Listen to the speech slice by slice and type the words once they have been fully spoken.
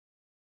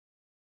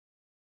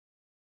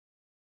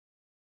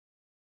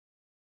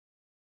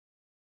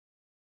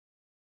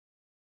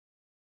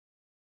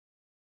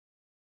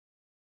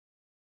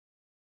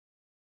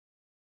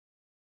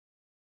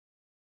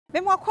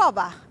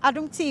Mahyease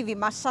Adum TV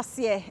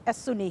Mahyease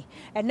esuni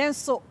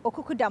enenso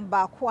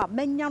okukudamba kwa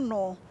menya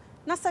no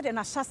na sade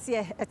na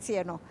Mahyease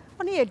etie no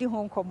oni yedi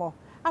ho nkomo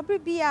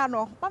abribia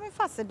no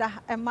mamefa seda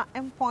ema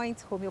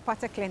Endpoint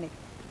Homeopathic Clinic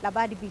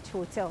Labadi Beach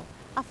Hotel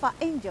Afa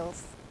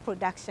Angels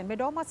Production me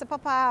do ma se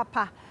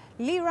papa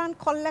Liran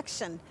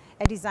Collection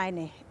a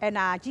designer and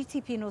a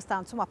GTP no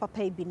stand to my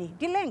papa bini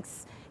the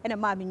links and a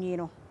mami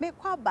no me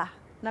kwaba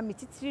na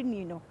mititiri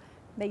ni no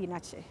me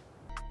yinache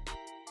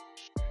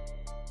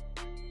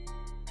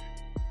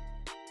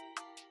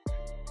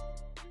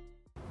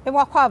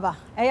Amankwaah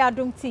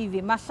Adum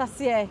TV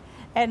Mahyease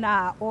and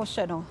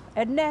Oceano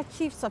and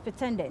Chief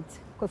Superintendent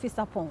Kofi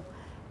Sarpong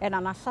and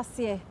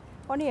Mahyease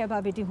oni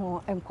eba bedi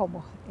ho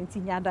enkomo enti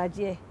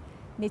nyadaje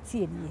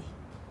netie ni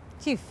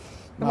Chief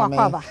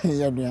Amankwaah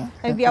ya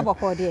ebi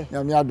aboko de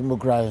ya mi adum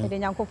krai de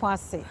nyankopon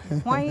ase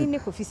wan ni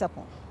Kofi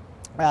Sarpong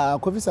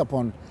Kofi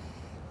Sarpong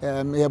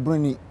me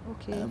bruni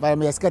okay by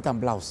me skirt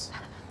and blouse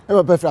e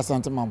be perfect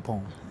asante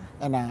mampon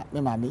na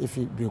me ma me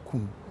ifi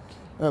brekum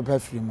e be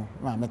perfect mu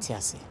ma me tie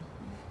ase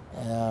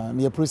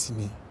me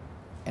prosimi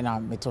na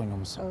me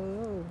tonyom so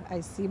oh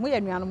I see mo ye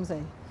nuanom say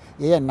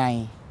ye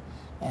nan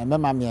me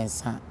ma me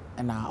ensa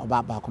na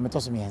oba ba ko me to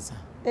so me ensa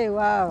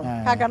wow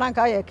kaka nan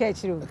ka ye ka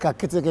chiro ka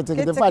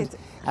kete fact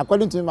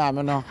according to ma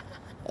me no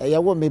ye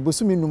wo me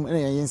bosumi num na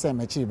ye ensa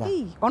ma chiri ba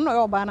ono ye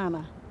oba na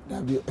na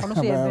ono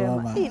so ye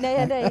be na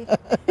ye dey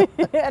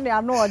and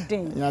I know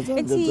odin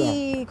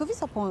enti Kofi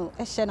Sarpong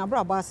e she na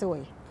bra ba se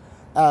we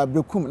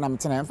brekum na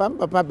mtena mfa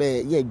papa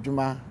be ye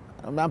adwuma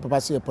na papa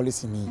so ye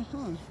policy ni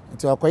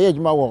nti akoye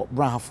adwuma wo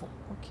branhafo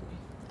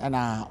okay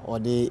na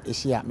ode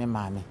ehia me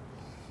maame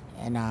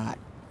na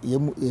ye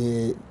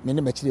me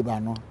ne machire ba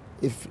no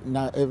if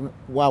na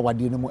wa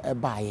wade no mu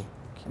ebaaye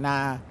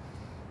na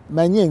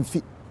manye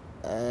mfi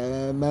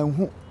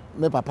manhu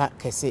me papa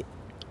kese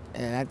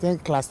I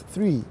think class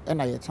 3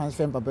 and I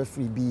transfer papa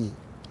free BA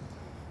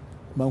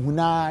manhu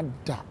na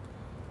da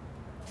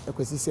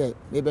ekosi say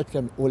me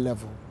betwem O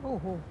level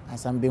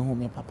as am be hu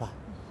me papa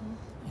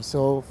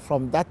so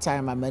from that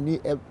time I'm any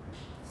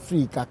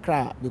free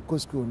kakra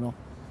because school no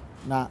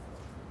na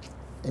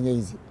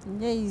easy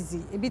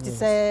e bit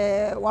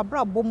say wa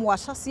bra bom wa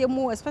Mahyease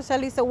mu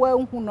especially say wa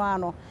hu no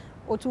ano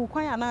otu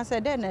kwan ana say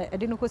den e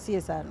de no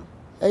kosie sa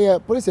no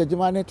police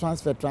adwuma ne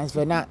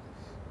transfer na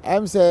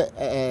am say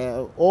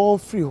all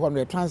free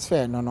home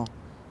transfer no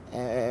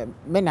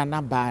me na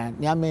na ba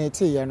nya me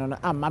tie ye no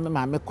amma me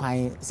ma me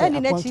kwan say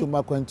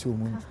akwantu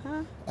mu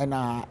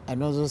na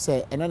eno so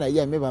say eno na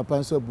ye me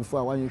papa so abufu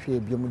a wanhwe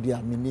ebiom di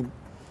aminim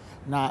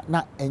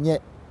na enye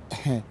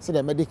say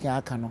the medical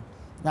aka no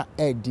na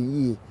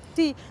edi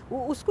ti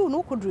school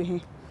no kudru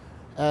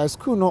he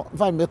school no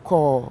van me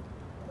call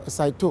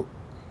saito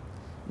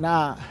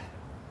na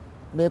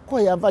me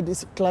call ya va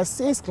this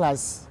class 6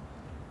 class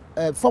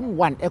form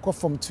 1 eco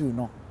form 2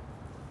 no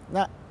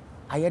na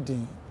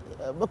ayedin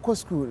me call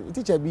school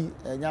teacher bi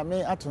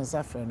nyame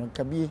atonsa frɛ no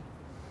kabie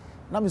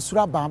na me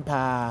sura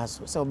bampa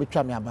so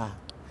obetwa me aba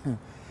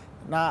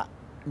na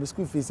me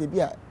school fees e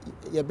bia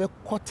ye be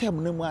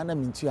quartem na mu ana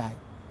mintu ai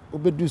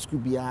obedu school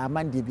bia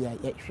Monday bia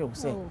ye hwe wo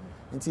say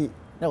nti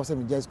na wo say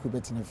me just school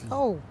betina fi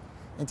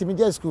nti me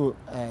just school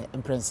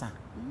imprensa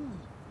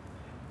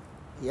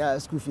ya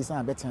school fees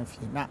na betina fi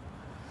na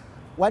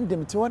one day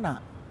me to na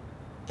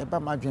e ba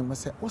ma dwen mo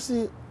say wo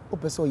say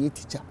opese o ye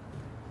teacher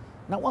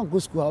na one go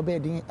school o be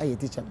din aye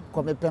teacher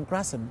ko me pen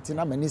class nti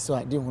na mani so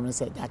ade hu no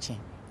say dache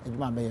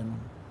adwuma me ye no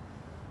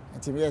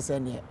nti me say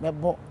ne me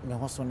bo me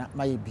ho so na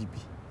maye bibi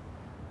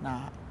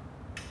na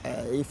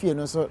efie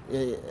no so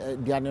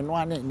diane no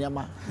ane niam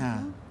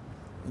ha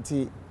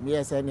nti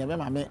me say ne me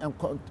ma me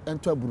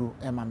ento aburu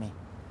e ma me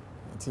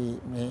nti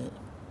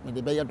me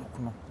de be ye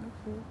dokono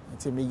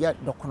nti me ye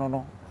dokono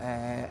no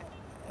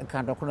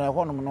kan dokono e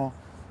honom no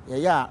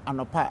ye ya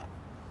anopa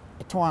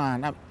eto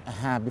na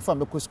ha before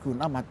me go school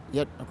na ma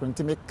ye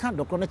nti me kan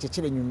dokono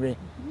chechire nwumre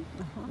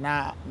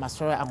na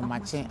masoro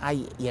ahomache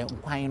aye ye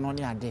nkwan no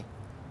ne ade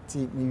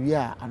ti me wi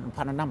a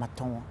anopa no na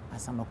maton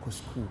asama go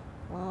school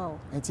wow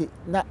nti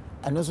na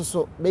ano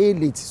so be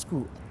late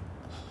school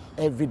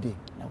every day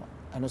na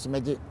ano so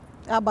meje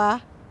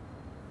aba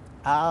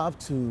up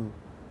to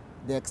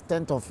the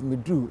extent of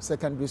middle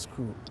secondary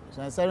school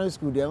so secondary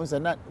school there was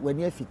na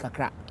wani afi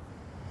kakra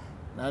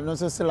na no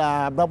so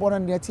sela babona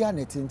ne ti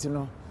aneti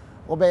no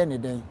obaye ne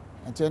den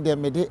enti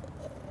dem me de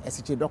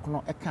esiche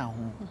dokono eka ho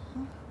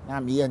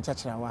na me ye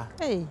nchachirawa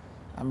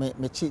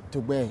me chi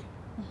togbe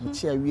me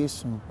chi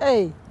awiesu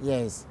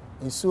yes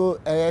nso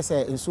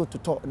say nso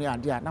toto ne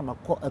ade a na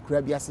makọ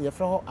akura bi ase ye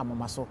frɛ ho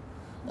amamaso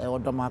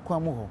odoma akwa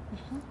mu ho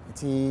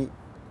nti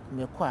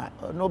me kwa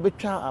no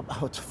betwa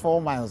about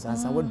 4 miles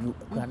ansa wadu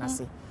akura na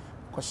se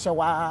ko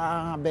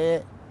hyewa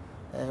be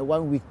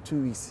 1 week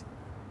 2 weeks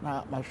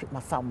na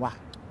ma famwa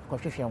ko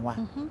hwehwenwa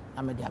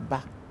amede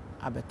aba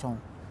abeton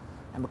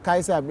am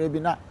kai say abre bi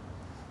na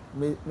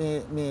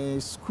me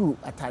school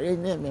atare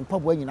ne me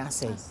mpabo nyina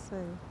sei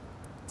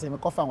ti me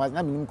kofa wa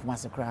na me nim kuma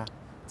se kra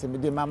me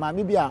de mama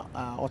mi bia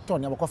oto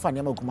ne bokofa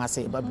ne maguma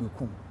se ba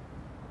bikum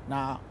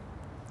na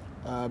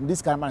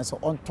this kind of man so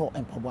on top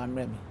and pabuan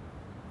remi.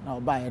 Now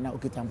buy na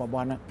okita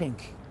pabuan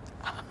pink.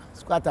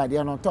 Squatter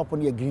there on top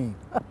on your green,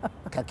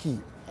 khaki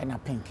and a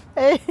pink.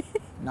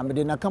 Na me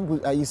de na kampu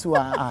ayisu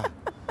a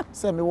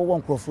say me wo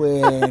won krofo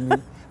ni.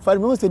 For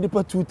me say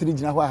nipa 2-3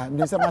 gina ho a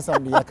me say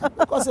masam de yaka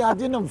because I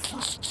didn't fa.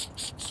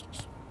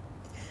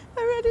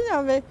 I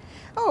ready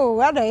oh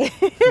what day.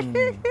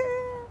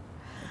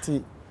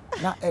 Ti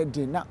na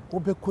ede na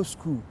obekọ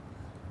school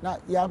na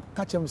ya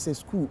catch am say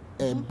school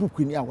book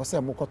ni a wo say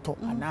mokoto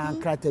ana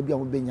krata bi a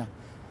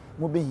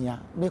mo behia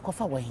me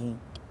kofa wo hin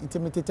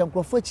intimate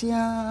nkrofo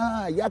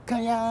chia ya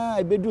kan ya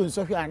ebedu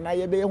nsohwe ana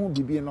ye be ye hu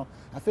bibi no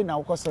afi na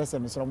wo ko sese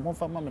me so mo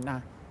fa ma me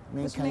na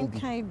me kan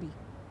bi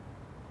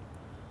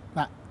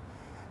na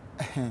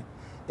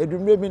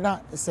edumre mi na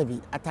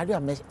sebi atade a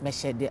me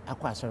shede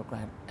akwa asoro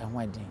kran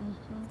ehun adin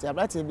ti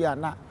abrate bi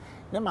ana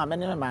ne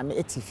maame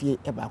etifie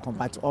e ba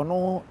combat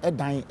ono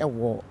edan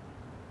ewo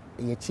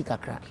ye chi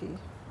kakra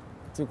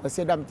ti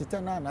kwese dam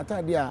titana na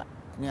atade a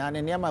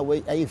ne ma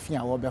we ayefi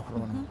a wo be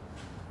horo no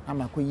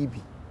ama ko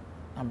yibi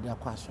am de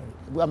akwa asoro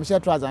bu am share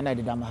trouser na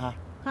de dam ha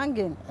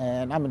hanging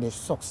na am de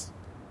socks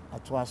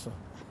atwa so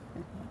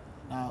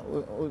na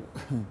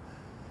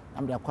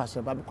am de akwa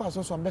asoro ba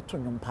because so beto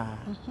nyom pa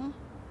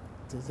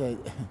to say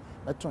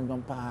beto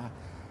nyom pa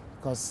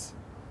because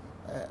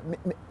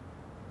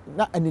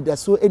na anida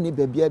so eni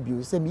bebia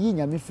bio se mi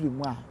yinya me firi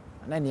mu a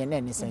na ne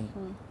ne sen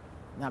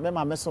na me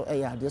ma me so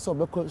ya de so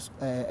obekọ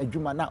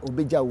adwuma na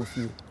obeja wo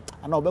fie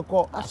ana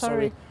obekọ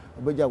asori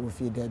obeja wo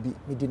fie da bi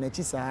me di na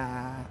chi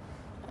sa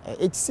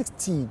age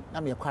 16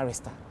 na me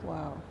chorister.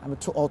 Wow, I'm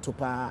too alto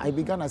pa. I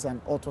began as an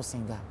alto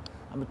singer.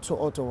 I'm too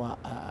alto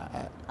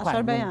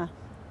Asharbeya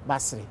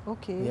Basri.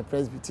 Okay, the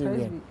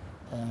Presbyterian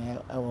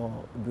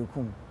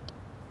Brukum.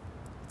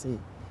 See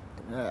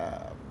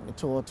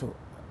too alto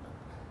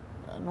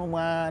no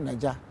ma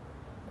naja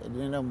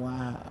edina mo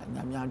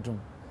nyame adum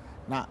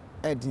na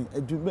edin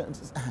edum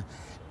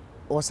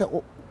o se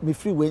me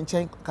free we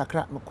nchen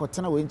kakra me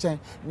kotena we nchen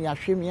ni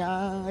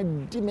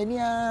ahwemia di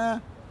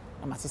mania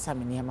na masesa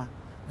me niema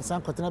me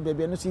san kotena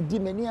bebia no si di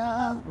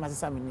mania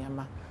masesa me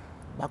niema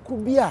bako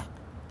bia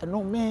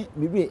eno me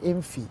we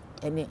emfi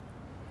ene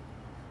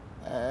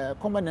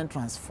common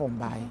entrance form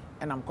by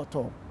and am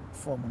koto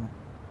form no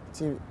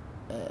ti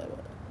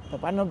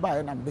papa no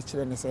buy na be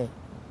kire ne say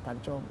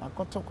pancho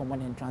akoto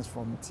common entrance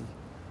form ti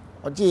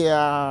oje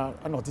ya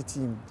an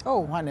team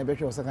one na be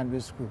hwe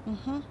secondary school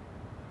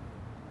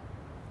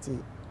ti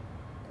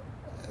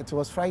it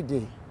was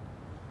Friday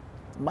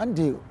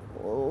Monday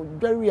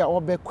very a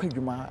obe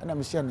kwadwuma na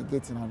me share na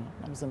gate na no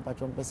na me sem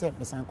pancho pese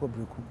me san ko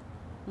breku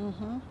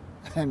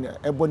and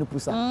eboni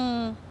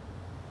pusa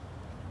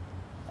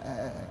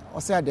o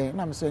say aden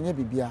na me so nya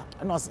bibia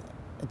na o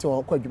ti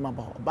o kwadwuma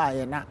ba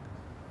ye na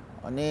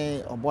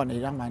one obo na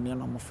iramane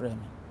no mo frame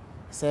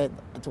said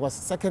it was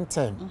second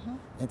term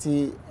and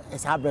he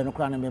is habre no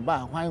kra na me ba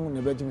hwan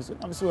na be jimi so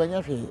am so anya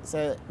hwe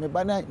say me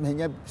ba na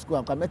nya school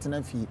akwa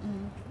metena fi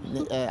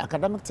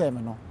academic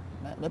term no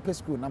me pe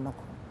school na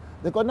mako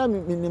because na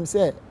minim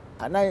say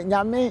ana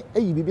nyame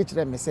eyi bibi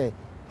kire me say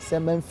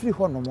man free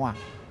ho no mo a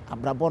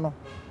abrabo no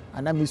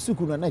ana me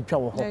suku no na twa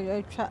wo ho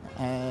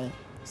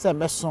say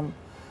mesom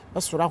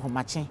mesora ho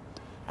mache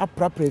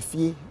aprapra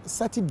fie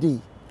Saturday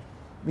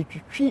me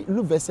twitwi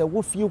luvese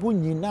wo fie ho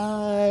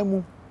nyina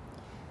mu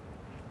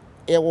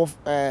ewo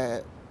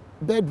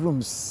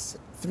bedrooms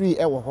 3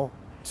 ewo ho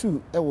 2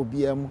 ewo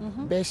bia mu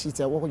bed sheet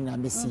ewo ho nyina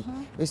mesi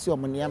esi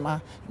omo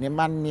niema ne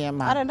man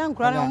niema ara dan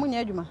kura na omunya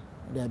adwuma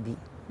da bi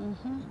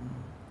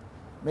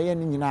me ye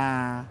ni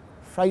nyina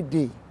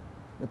Friday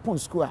me pon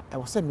school a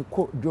ewo se me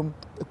ko dwom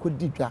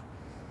ekodi dwa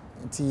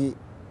nti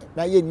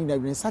me ye ni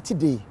na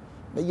Saturday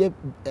me ye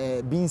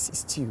beans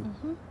stew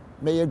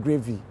me ye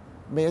gravy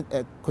me ye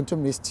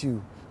contomine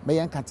stew me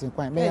ye kantin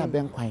kwan me ye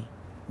ben kwan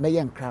me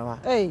ye nkrawa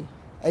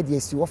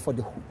ADSC for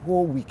the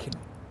whole weekend.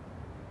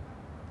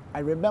 I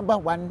remember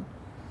one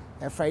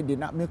Friday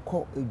na me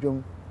call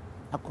edwom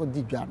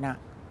akodi dwa na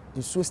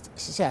nso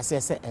share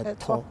say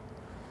to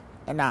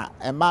na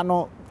ema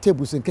no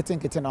tables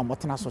nkete na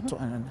motena soto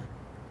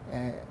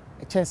na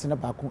chance na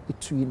ba ko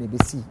etui na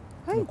besi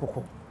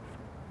nkoko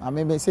na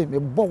me say me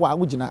bo wa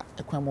agugina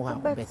ekwan mo ha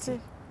beti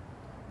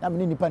na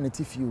me nipa na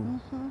tifi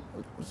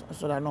o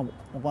so da no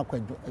mo kwa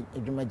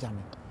edwuma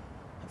jame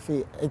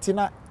fe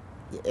etina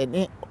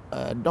any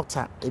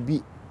doctor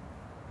ebi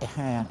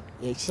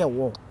ye share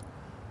wo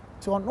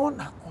so no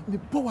na me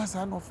powers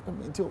are of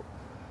until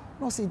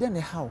no see then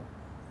how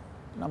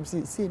na am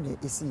say na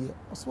esi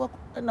so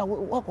na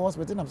work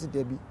hospital na am say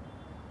there be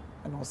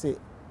and I say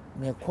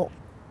me call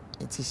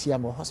etishia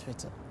mo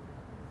hospital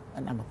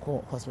and am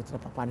call hospital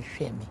papa no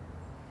hwe me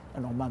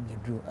and o ma me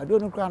do I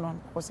don't know kra no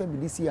o say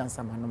be see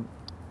answer manom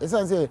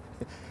esa say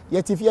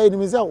ye tifia ni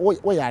me say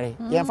wo yare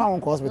ye fa won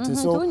hospital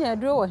so to nya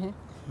duro wo he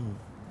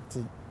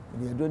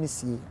the adoni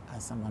see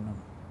asamano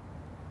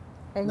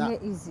enye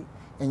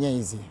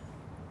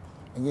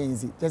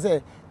easy just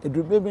say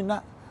edrubebe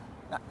na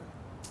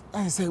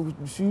I say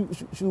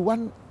should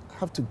one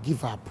have to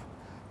give up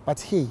but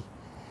hey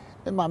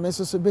e ma me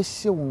so be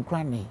hye won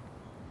kra ne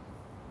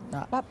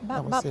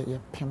But say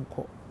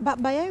pimko.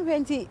 But by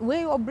any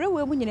way or brew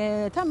women in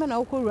a time and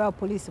Okura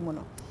police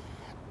mono.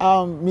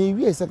 Me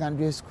we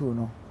secondary school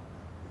no.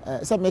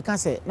 So me can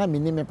say na me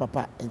name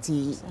papa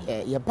enti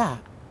ye ba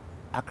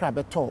akra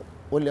beto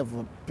O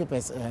level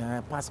papers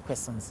past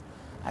questions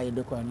I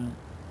do ko no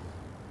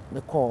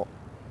me call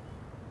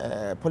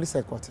police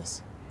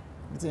headquarters.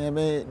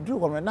 Me do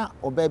ko na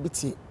oba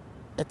biti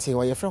ete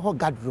o ye frɛ ho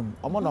guard room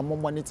omo na mo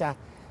monitor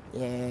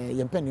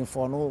ye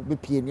mpanimfo no be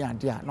pie ni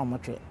ade a na mo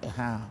twe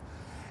ha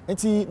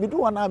enti me do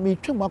wana me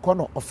twem akọ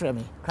no ofrɛ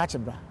me crash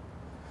bra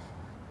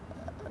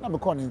na me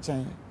call ni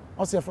nchen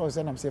o se frɛ o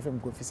se na me se frɛ me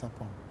Kofi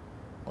Sarpong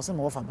o se me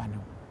ofa ba no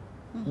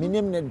me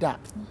nim ne da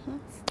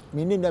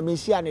me nim na me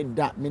share ne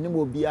da me nim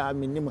obia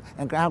me nim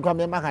enkra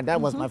me maka that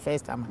was my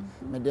first time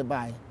me dey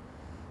buy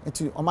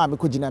enti o ma me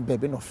ko gina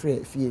bebe no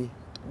frɛ fie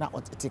na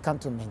it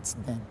cantonment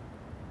then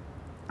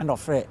and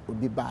ofrɛ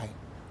obi buy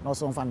na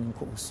so mfa me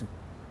ko osu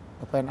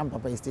because I'm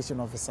papa station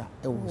officer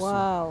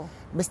wow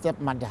my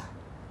stepmother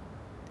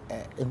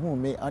who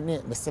me only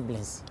my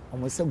siblings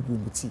almost a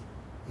bubuti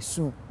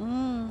isu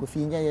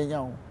Kofi nya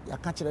ya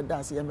ka kire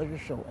dance ya me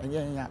show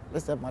enya my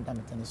stepmother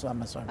me tani so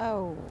am sorry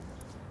oh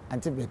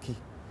auntie Becky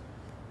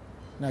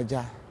na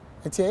ja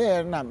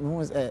etie na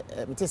me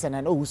tese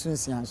na no wusu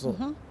nsia so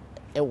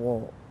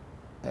wo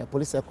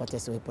police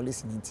headquarters or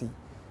police ninti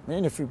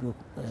me na free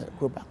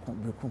go back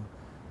brekum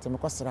te me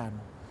kwasra no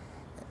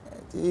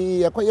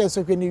yakoye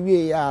so kwani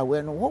wie ya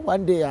we no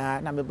one day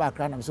na me back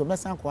na so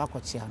mesan ko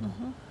akochia no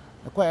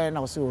yakoye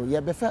na so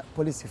ye befa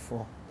police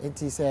for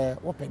enti se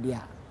wo pede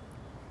a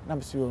na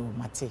me so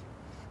mate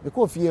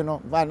because fie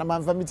no ba na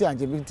man family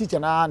anje bi teacher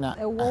na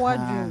wo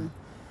wadru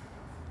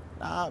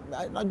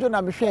na jo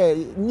na me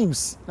hwe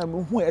news na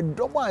me hu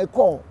edom a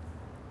call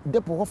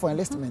depo for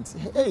enlistment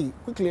hey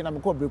quickly na me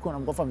call break on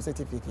am go for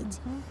certificate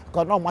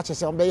because no match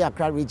say on be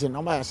Accra region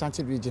on be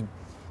Ashanti region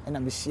and na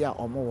me share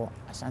omo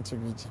Ashanti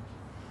region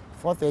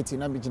 4:30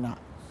 na bigina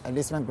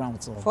enlistment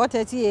ground so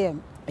 4:30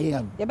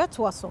 am ye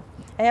beto aso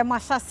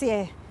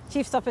Mahyease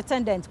chief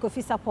superintendent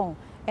Kofi Sarpong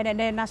and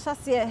then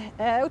Mahyease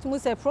utumu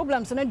say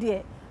problems no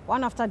dey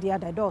one after the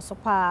other door so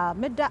pa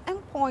meda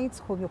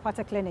endpoint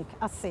homeopathic clinic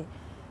ase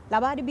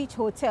Labadi Beach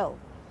Hotel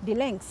the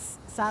links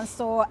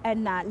sanso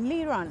and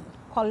Liran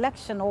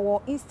collection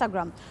or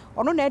Instagram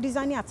ono na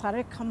design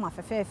atare kama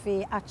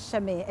fefefe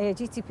acheme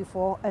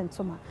GTP4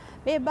 entoma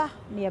beba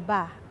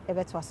nearby e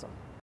beto aso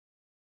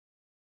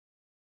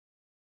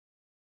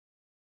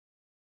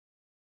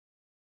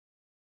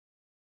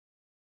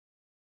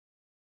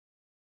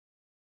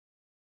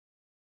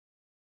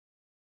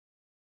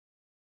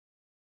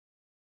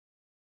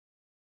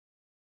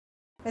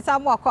Mesa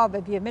mo akwa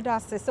baby me da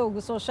se so gu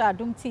social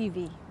Adum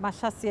TV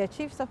Mahyease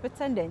chief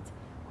superintendent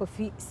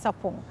Kofi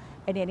Sarpong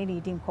and any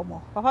needing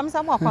komo papa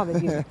mesa mo akwa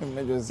baby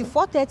si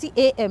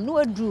 4:30 am no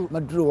adru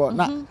madru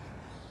na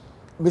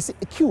me se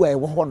queue e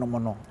wo ho no mo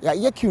no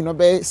ya queue no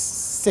be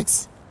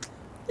 6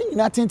 ni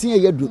na tintin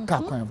ye adru ka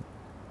kwan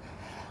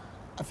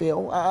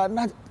Afia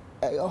na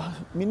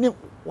me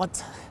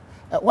what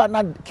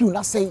na queue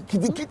na say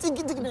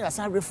kiti na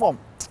san reform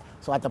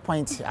so at the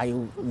point I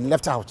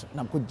left out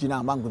na ko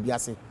gina mango bi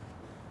ase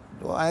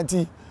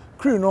auntie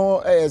crew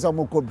no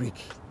some go break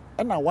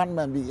and na one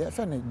man be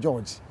friend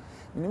George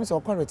you know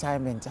so call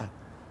retirement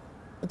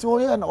it o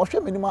here na o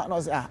hwe minima na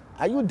say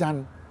are you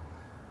done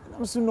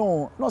na so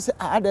no say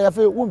ada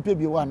fe won pe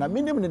bi wa na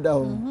minim ni da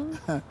o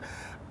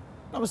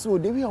na so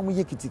the way am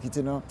ye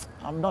kitikiti no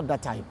I'm not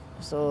that type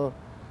so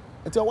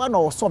it one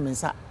or so me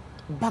say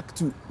back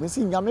to me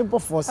see nyame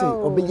bofo say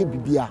obeye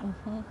bibia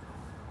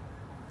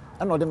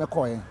and o de me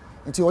call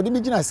nti o de me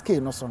gina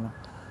scale no so no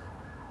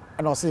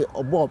and I say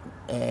obob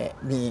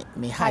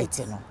me height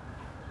no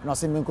and I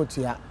say me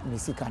nkotua me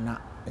sika na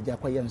eja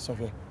kwaye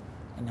nsohwe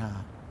na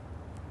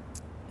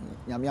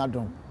nyame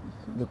adom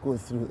me go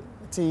through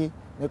ti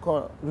me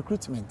call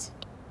recruitment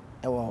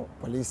our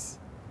police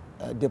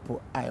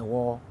depot I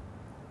war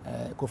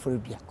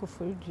Koforidua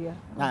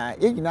na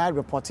ye nyina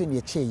reporting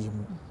ye che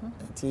yimu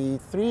ti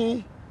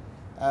 3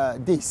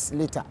 days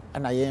later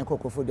and I yen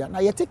Koforidua na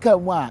ye take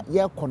mu a ye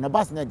kono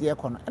bus na de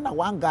kono na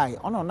one guy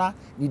ono na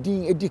ni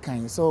din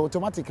edikan so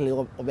automatically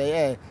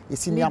obey a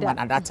senior man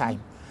at that time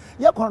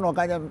ye kono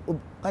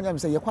kanya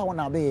say ye kwa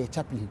wona be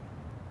chaplain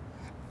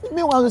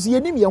me wan so ye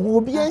nim ye ho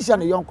obi en sha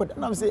ne yonko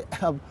na say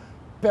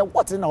pe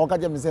what na waka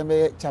jam say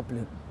be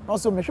chaplain no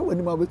so me hwe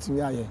wani ma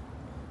betumi aye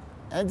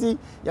enti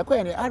ye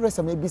kwa ne arrest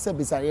me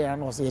bisa ye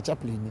na so ye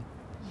chaplain ni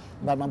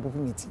ba man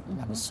populity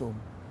na me so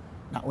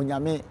na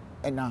onyame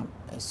ena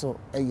so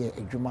eye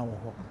adwuma wo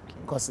ho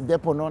because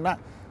depo no na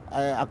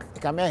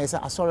kamera say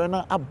asore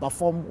na abba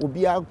form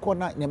obi akọ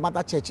na ne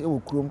mother church e wo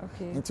krom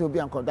nti obi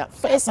anko that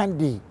first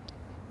Sunday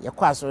ye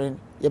kwa asore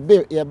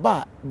ye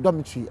ba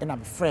dormitory ena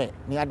be frɛ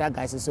ne other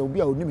guys say obi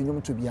a onim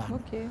nyum to bia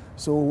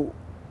so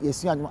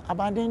yesu anwum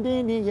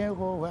abandenden ni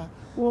Yehowa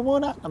wo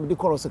mona na me de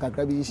chorus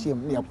kakra bi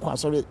hiem ne ye kwa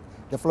asore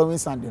the following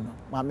Sunday no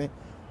mame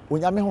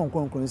onyame hon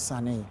konkon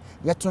sane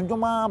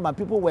yetondoma my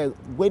people were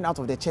going out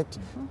of the church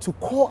to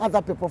call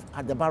other people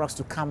at the barracks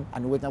to come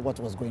and witness what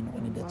was going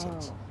on in the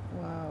church.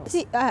 Wow.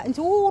 See,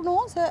 into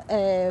no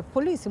say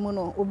police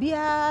mono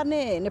obia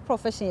ne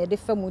profession ye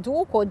defa mu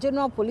to call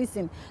general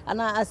policing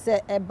and as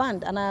a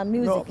band and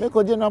music. No,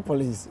 me general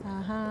police.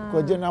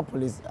 Ko general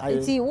police.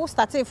 See, who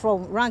started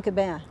from rank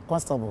ben?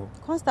 Constable.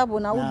 Constable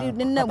now we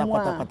didn't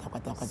know.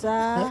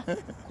 Sir,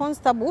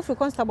 constable, if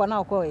constable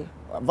now call.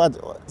 But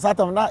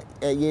Saturday na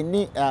ye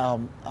ni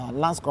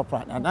lance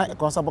corporal and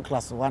constable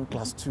class 1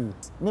 class 2.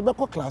 Me be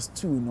class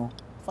 2 no.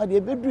 For the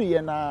bedru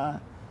ye na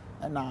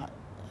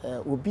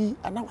obi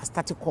and now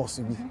started course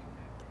bi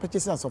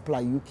purchase and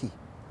supply UK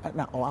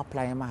and or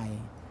apply my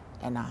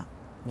and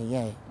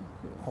me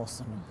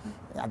course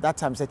at that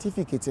time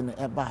certificate in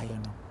buy you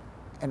know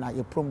and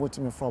you promote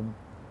me from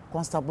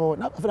constable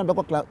now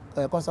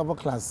constable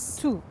class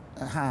 2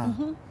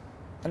 and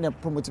then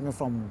promote me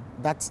from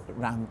that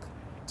rank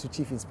to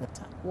chief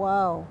inspector.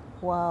 Wow.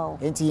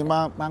 Enti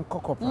man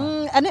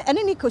kokopra and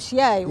any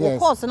koshia of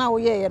course now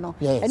you know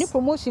any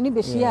promotion ni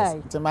be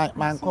shia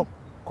man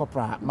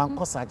corporal,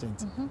 man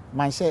sergeant,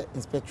 man share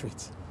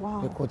inspectorate,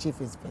 the chief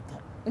inspector.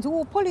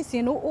 Into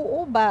policy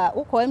no ba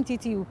o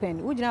MTT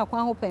open, we na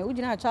kwan open, we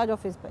na charge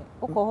office pe,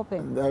 o ko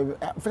open.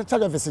 For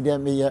charge office there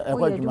me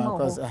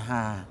because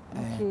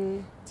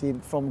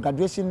from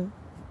graduation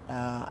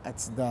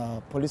at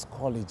the police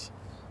college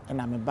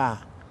and I'm a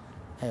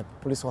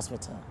police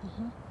hospital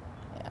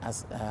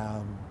as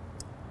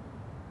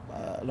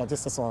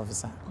logistics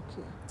officer.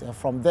 Okay.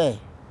 From there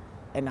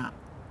and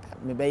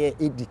maybe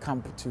aid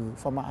camp to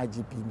former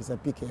IGP, Mr.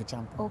 PK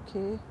Champ.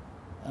 Okay.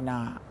 And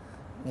I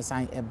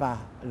signed a bar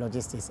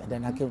logistics, and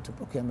then I came to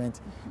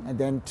procurement, and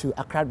then to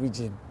Accra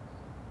region.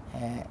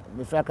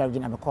 Before Accra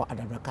region, I'm called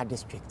Adabraka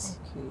district.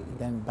 Okay.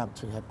 Then back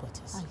to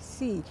headquarters. I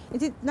see.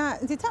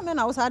 The time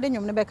I was adding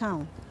your number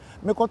count.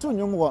 Me call to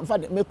new in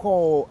fact, me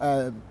call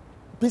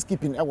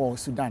peacekeeping in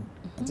Sudan.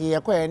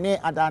 The any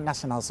other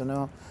nationals, you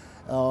know.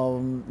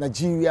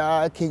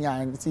 Nigeria, Kenya,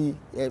 and see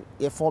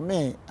for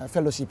me a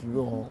fellowship.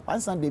 One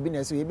Sunday,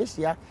 be so you be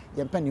here.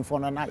 You're pending for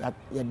na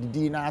you're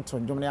dinner to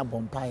Germany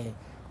Bombay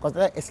because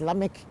they're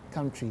Islamic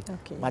country.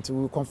 Okay. But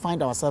we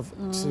confined ourselves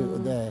to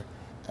the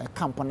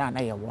camp on na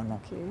ya one.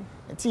 Okay.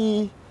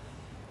 See,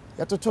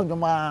 you to turn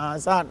Joma.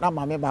 Sa na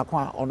mama back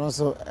one. On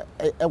also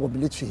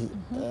military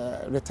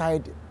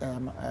retired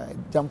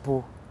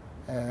Jampo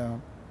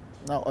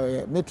now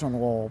matron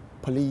or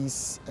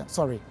police.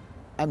 Sorry,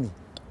 army.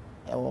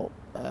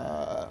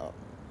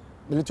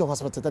 Military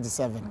Hospital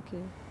 37.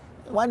 Okay.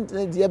 One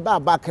day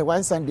back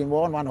one Sunday,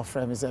 one of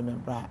friends said,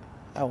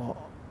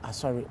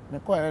 sorry, me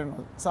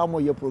call some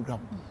of your program.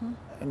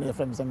 And my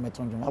friends said,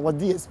 I was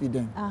DSP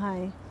then.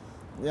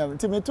 Yeah,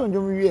 to me, told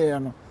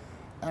you,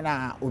 and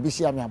I will be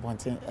sharing me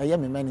about it. I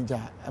am a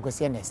manager, I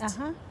was Ernest.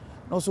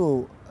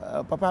 Also,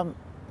 Papa,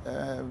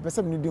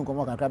 person you do come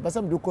on,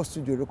 person do cost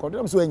studio record.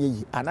 I'm so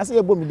angry. And I say,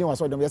 a woman was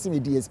them, we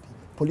DSP,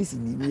 police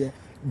in me.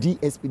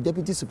 DSP,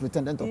 Deputy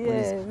Superintendent of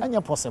Police, and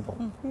you're possible.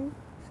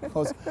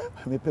 Because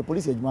me pay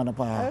police man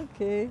apa.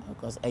 Okay.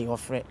 Because I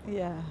offer.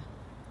 Yeah.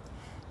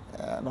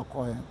 No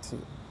call to.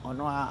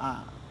 Ono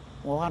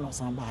one or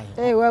somebody.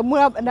 Eh, we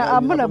na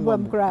amuna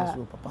bom kra.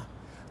 Papa.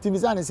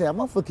 Timizani say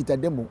am for kita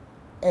demo.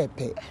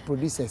 Pay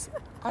producers.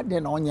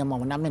 Ade na onye ma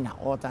na me na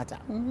all tata.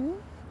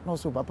 No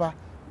so papa,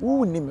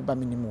 who name me ba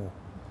minimo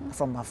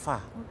from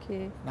afar.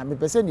 Okay. Na me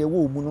person e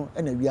wo mu no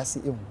e na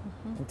wiase emu.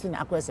 Nti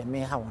na akwese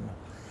me ha wono.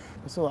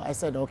 So I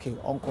said, okay,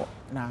 uncle,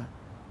 now,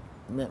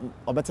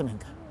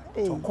 obetemenka.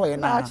 So,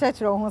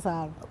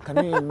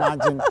 can you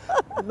imagine?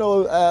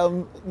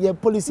 No, your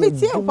policy. No,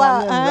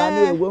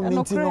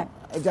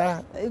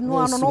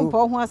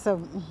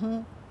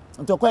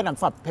 until quite I'm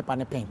fat paper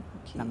and a pen.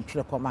 I'm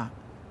sure come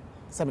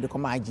somebody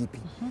come IGP.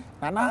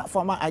 Now,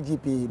 former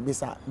IGP,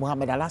 Mr.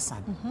 Muhammad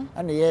Al-Hassan,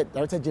 and the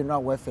Director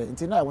General Welfare.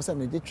 Until now, I was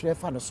sending the trade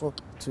fund so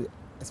to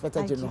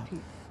Inspector General.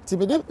 To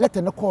be let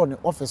them call the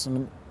office.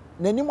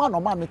 Anyone or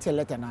mammy tell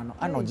letter now,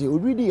 I know you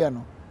already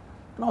know.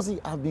 Now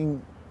see, I've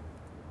been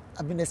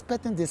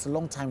expecting this a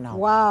long time now.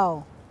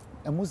 Wow.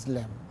 A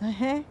Muslim.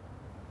 An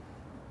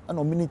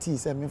community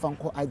is a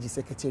Mifanko IG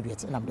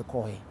Secretariat, and I'm the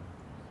call.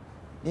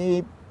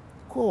 The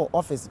call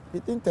office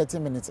within 30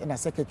 minutes, and a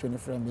secretary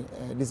from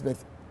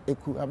Elizabeth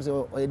Eku, I'm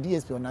so a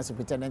DSP or now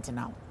superintendent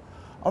now.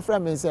 Our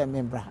friend is a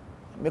member.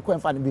 Make one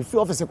find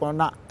before office or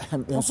not,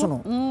 and so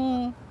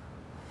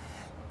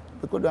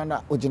because on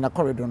that Ojina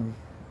corridor.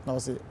 Now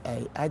say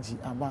IG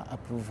ama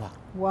approval.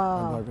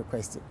 Wow. And I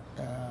requested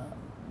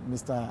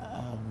Mr.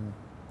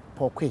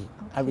 Pokwe,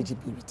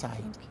 IGP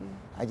retired.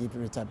 Okay.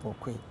 IGP retired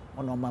Pokwe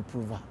on my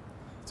approval.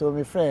 So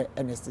my friend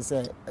Ernest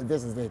said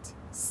this is it.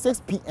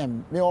 6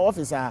 p.m. My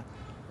officer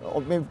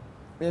me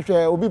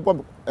obi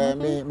bomb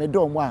me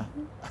do mo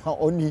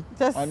oni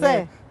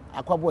on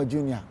Akwabo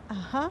Junior.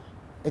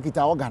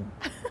 Ekita organ.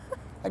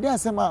 I didn't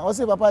say my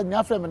say papa ni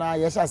afre me na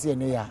ye sha se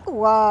ne ya.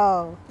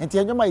 Wow. Enti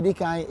enjoma idi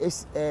kan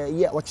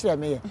ye o kire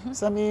me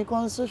sami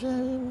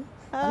construction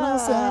ana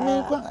say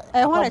me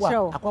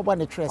Akwabo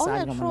ne tres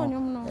anyom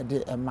no e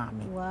de ma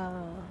me.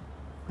 Wow.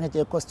 Na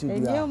je cost studio.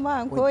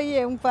 Enjoma ko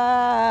ye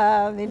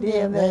mpa me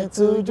de me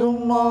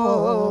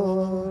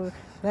tujumo.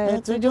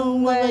 Oh,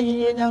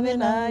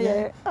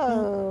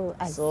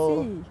 I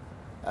see.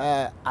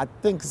 I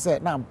think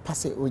that now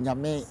pass it when you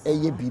may a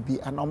BB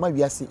and on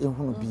my see a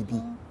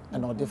BB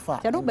and all the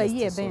fact.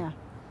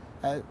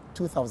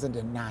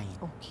 2009.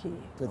 Okay.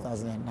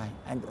 2009.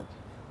 And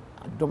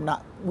don't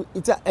not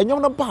it's a and you're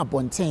not bad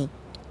one thing.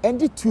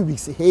 Ended 2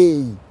 weeks.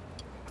 Hey.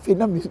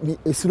 People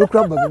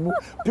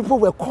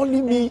were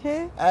calling me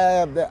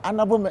the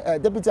honorable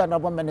deputy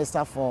honorable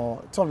minister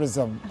for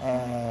tourism,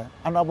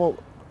 honorable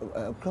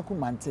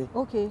Krakumante.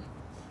 Okay.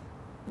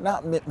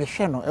 Now me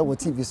share no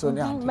TV so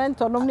near.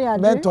 Mentor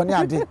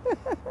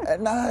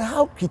now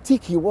how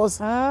critique he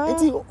was.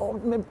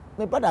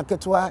 Me brother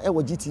Ketua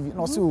GTV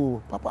no so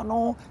papa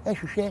no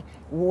ehwehwe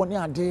wo ne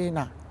ade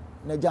na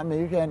ja me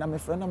hwehwe na me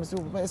friend na me so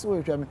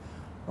hwehwe me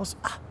no so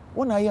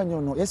wona ye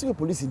no yes we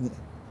police ni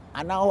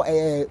and now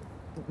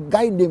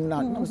guy name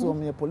now so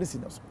me police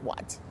no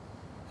what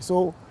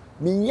so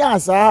me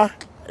yasa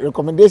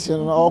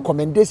recommendation or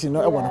commendation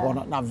no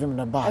one na vim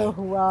na buy and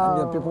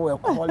the people were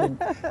calling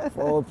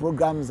for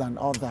programs and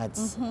all that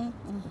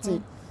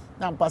see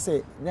now pass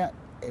we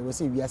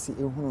say we are see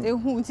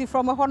ehun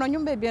from a hono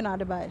nyum baby na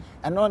de buy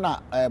and no na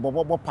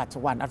bobo part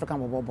 1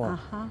 African bobo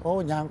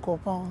oh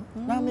nyankopon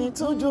na me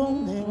to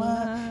dum ni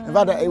ma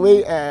but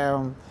we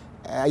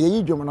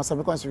ayi dwom no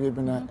some consider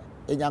be na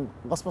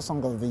gospel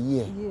song of the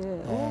year.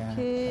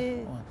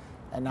 Okay.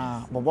 And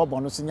bobo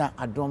no sinya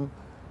adom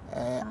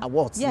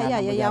awards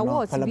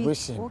awards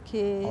celebration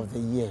of the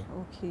year.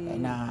 Okay.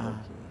 And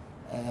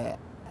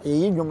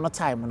no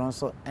time no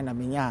so and I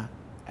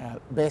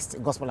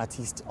best gospel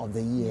artist of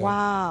the year.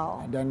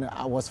 Wow. And then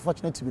I was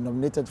fortunate to be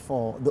nominated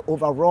for the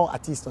overall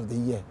artist of the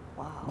year.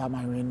 Wow. By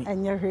my ring.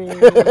 And you're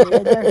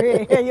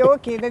you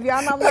okay, baby.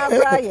 I'm not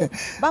crying.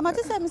 But my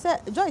sister say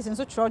Joyce and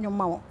so try your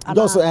mom.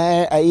 Just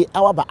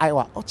hour by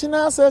hour.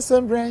 Ochina says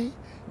sombre.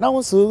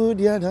 Now so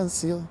dear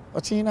dance you.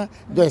 Ochina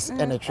Joyce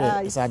and a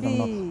tray. Is I don't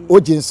know.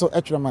 Ojin so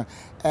etrema.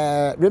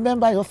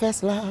 Remember your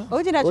first love.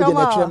 Ojin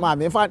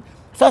etrema. In fact,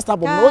 first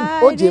album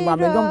Ojin ma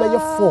me number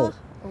 4.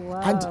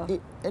 Wow.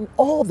 And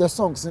all the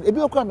songs, if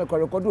you come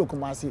record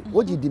Kumasi,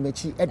 Oji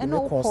Dimechi, Eddie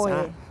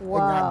Corsa,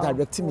 and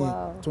directing me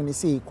to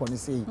say,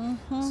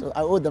 so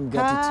I owe them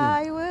gratitude.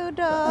 I will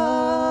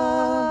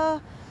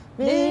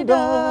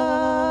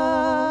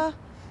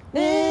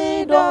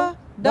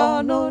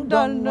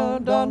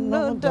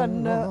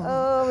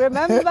oh,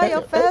 remember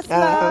your first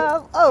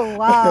love. Oh,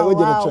 wow.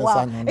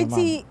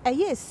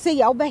 It's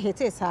say I'll be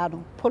hit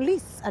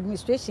police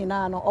administration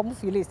no almost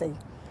feel say.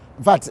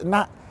 But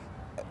now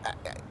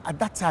at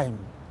that time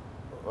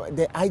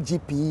the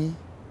IGP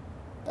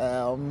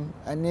and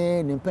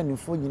then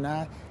mpanyinfo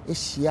nyina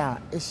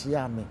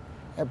ehia me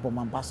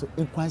ebomambaso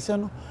nkwanse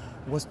no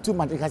was too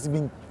much. It has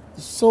been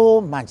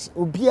so much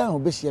obi an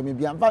obehia me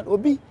bia but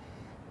obi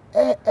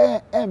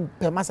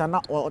permasa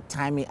na all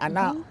time and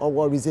na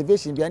or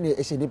reservation bia na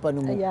ehia nipa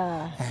no mu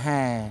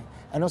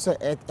and also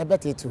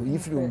better to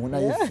if you mu na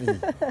you free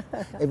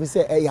e be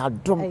say e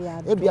yadom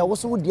e bia wo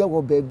so wo dia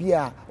wo ba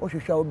bia o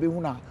hwehwa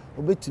obehu na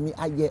obetumi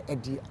aye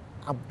edi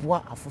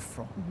aboa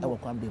afoforo e wo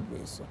kwan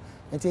bebre so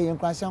enti yen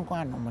kwanse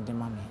nkwan no mo de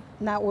ma me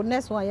na o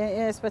next one you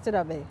expected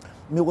abe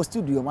me go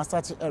studio ma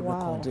start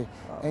record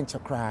en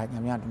chakra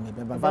nyame adom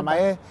be ba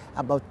my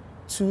about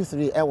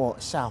 2-3 hour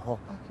shaho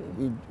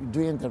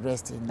doing the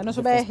rest in and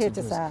also be hit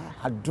sir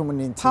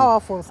dominant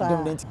powerful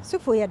sir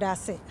super ya da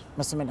se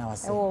mesome na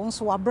wase wo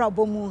nso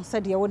wabrabo mu se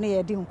de wo ne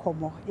ye di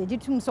nkomo ye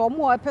gitum se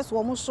omo opese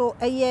wo so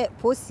eye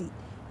posi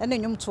ene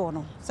nwum to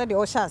no se de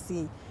o sha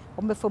ase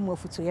o mefa mu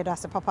afutu ye da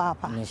se papa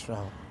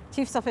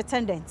Chief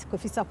Superintendent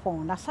Kofi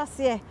Sarpong na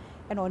hyase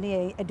ene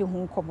one ede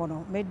hu nkomo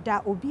no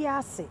meda obi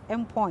ase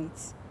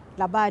endpoint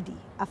Labadi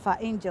Afa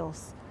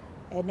Angels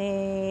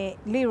ene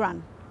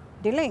Liran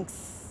the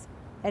links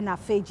and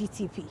Afia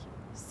GTP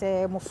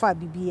say mofa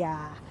bibia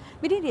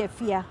me dey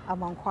Afia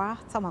Amankwaah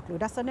Tamakloe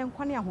that's an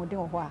nkwane ahode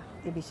ho a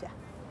ebisha